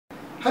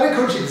How to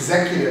coach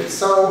executives.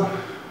 So,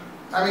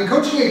 I mean,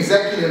 coaching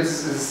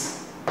executives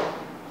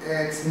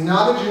it's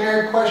not a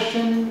generic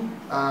question,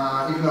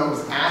 even though it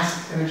was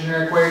asked in a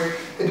generic way.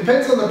 It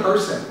depends on the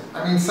person.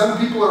 I mean, some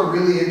people are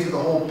really into the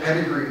whole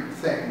pedigree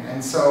thing.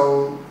 And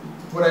so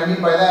what I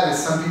mean by that is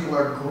some people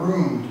are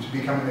groomed to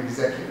become an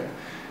executive.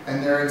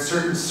 And they're in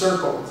certain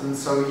circles. And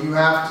so you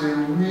have to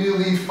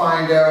really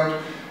find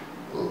out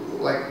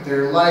like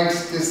their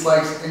likes,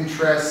 dislikes,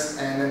 interests,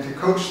 and then to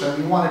coach them,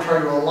 you want to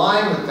try to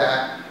align with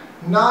that.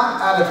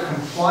 Not out of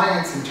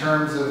compliance in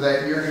terms of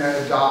that you're going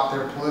to adopt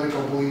their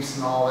political beliefs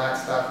and all that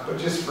stuff, but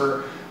just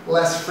for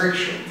less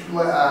friction,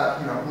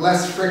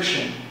 less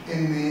friction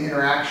in the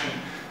interaction.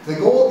 The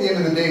goal at the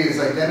end of the day is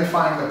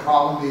identifying the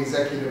problem the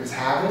executive is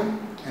having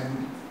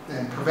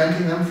and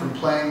preventing them from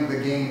playing the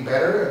game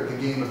better, the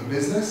game of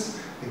business,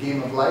 the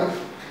game of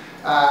life,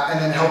 and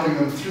then helping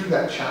them through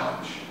that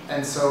challenge.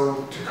 And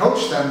so to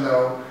coach them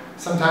though,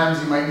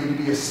 sometimes you might need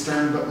to be a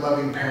stern but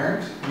loving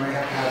parent. You might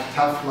have to have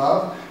tough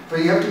love.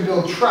 But you have to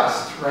build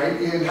trust, right?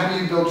 And how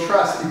do you build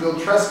trust? You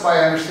build trust by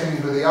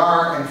understanding who they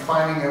are and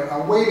finding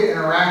a way to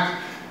interact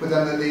with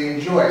them that they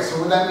enjoy. So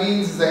what that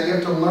means is that you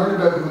have to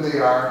learn about who they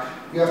are.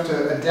 You have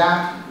to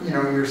adapt,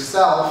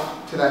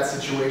 yourself to that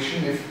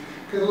situation.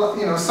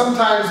 Because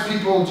sometimes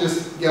people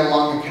just get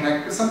along and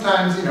connect, but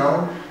sometimes,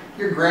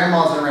 your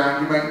grandma's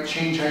around, you might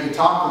change how you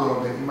talk a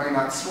little bit. You might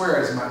not swear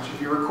as much.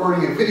 If you're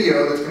recording a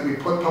video that's going to be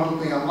put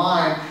publicly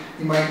online,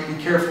 you might be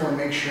careful and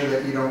make sure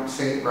that you don't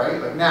say it right.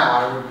 Like now,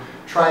 I would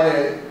try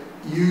to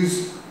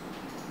use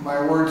my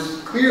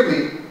words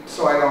clearly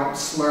so I don't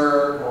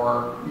slur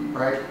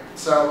right?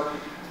 So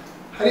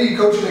how do you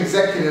coach an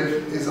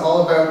executive is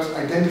all about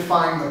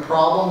identifying the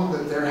problem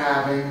that they're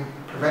having,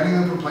 preventing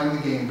them from playing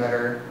the game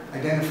better,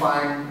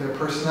 identifying their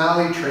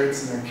personality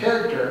traits and their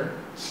character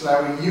so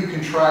that way you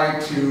can try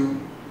to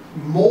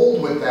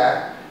mold with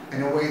that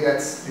in a way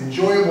that's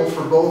enjoyable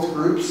for both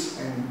groups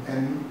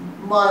and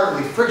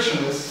moderately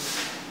frictionless,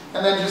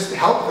 and then just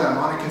help them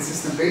on a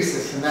consistent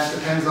basis. And that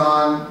depends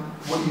on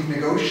what you've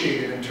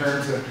negotiated in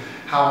terms of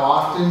how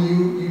often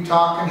you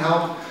talk and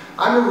help.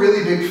 I'm a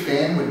really big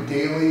fan of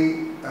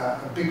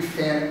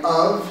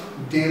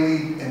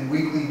daily and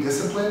weekly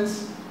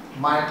disciplines.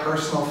 My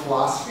personal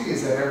philosophy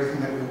is that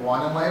everything that we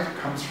want in life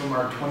comes from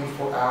our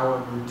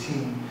 24-hour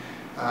routine.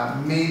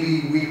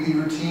 Maybe weekly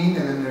routine,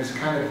 and then there's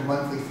kind of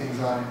monthly things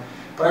on it.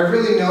 But I've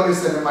really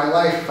noticed that in my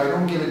life, if I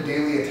don't give it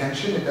daily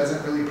attention, it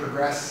doesn't really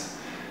progress.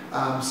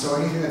 So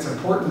anything that's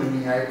important to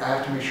me, I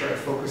have to make sure I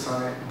focus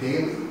on it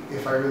daily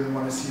if I really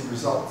want to see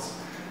results.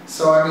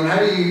 So I mean, how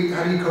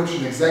do you coach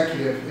an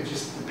executive? It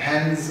just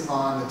depends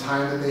on the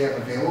time that they have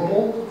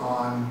available,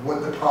 on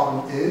what the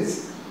problem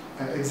is.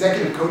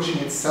 Executive coaching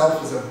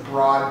itself is a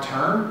broad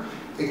term.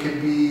 It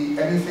could be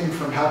anything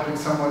from helping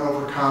someone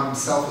overcome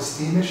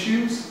self-esteem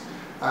issues,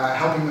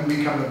 helping them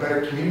become a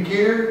better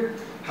communicator,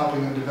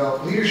 helping them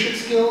develop leadership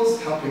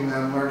skills, helping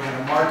them learn how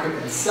to market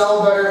and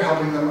sell better,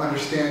 helping them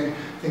understand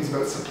things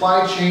about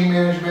supply chain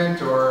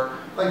management, or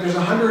like there's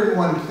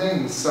 101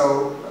 things.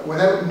 So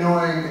without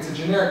knowing, it's a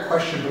generic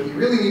question, but you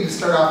really need to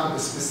start off with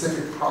a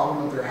specific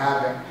problem that they're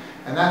having,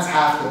 and that's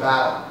half the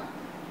battle.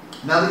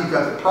 Now that you've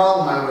got the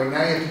problem out of the way,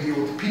 now you have to deal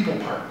with the people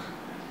part.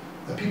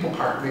 The people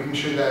part, making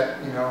sure that,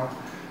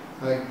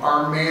 like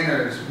our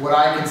manners, what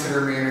I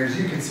consider manners,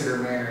 you consider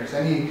manners.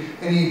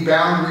 Any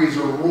boundaries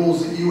or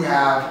rules that you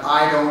have,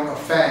 I don't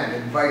offend,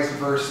 and vice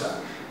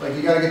versa. Like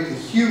you got to get the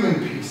human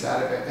piece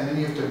out of it, and then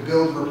you have to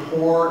build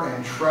rapport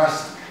and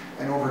trust,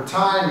 and over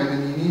time, and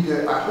then you need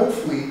to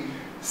hopefully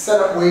set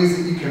up ways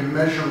that you can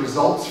measure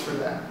results for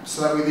them,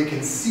 so that way they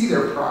can see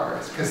their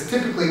progress. Because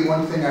typically,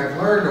 one thing I've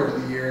learned over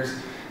the years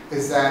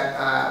is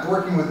that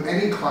working with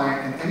any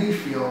client in any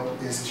field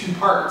is two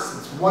parts.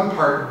 It's one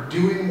part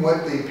doing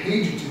what they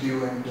paid you to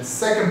do, and the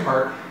second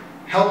part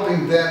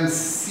helping them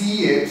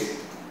see it,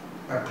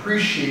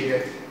 appreciate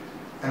it,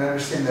 and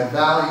understand the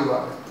value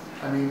of it.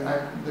 I mean,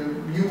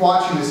 you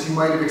watching this, you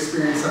might have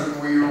experienced something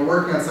where you were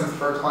working on something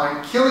for a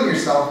client, killing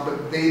yourself,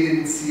 but they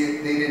didn't see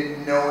it, they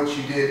didn't know what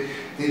you did,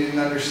 they didn't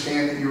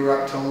understand that you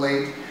were up till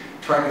late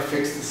trying to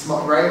fix the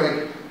small, right?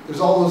 Like, there's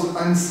all those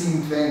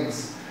unseen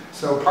things.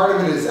 So part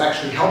of it is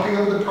actually helping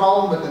them with the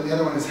problem, but then the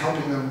other one is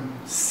helping them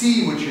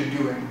see what you're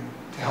doing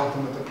to help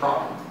them with the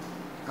problem.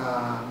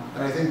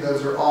 And I think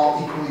those are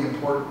all equally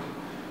important,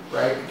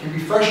 right? It can be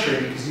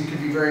frustrating because you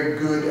can be very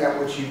good at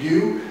what you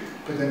do,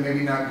 but then maybe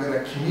not good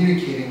at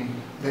communicating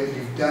that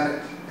you've done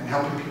it and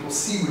helping people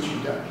see what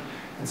you've done.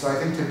 And so I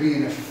think to be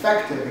an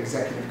effective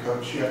executive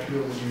coach, you have to be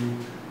able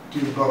to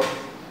do both,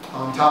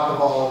 on top of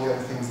all the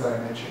other things that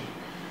I mentioned.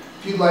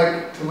 If you'd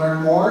like to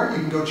learn more, you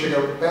can go check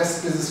out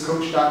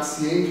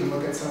bestbusinesscoach.ca. You can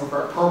look at some of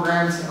our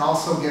programs and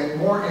also get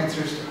more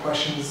answers to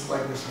questions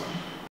like this one.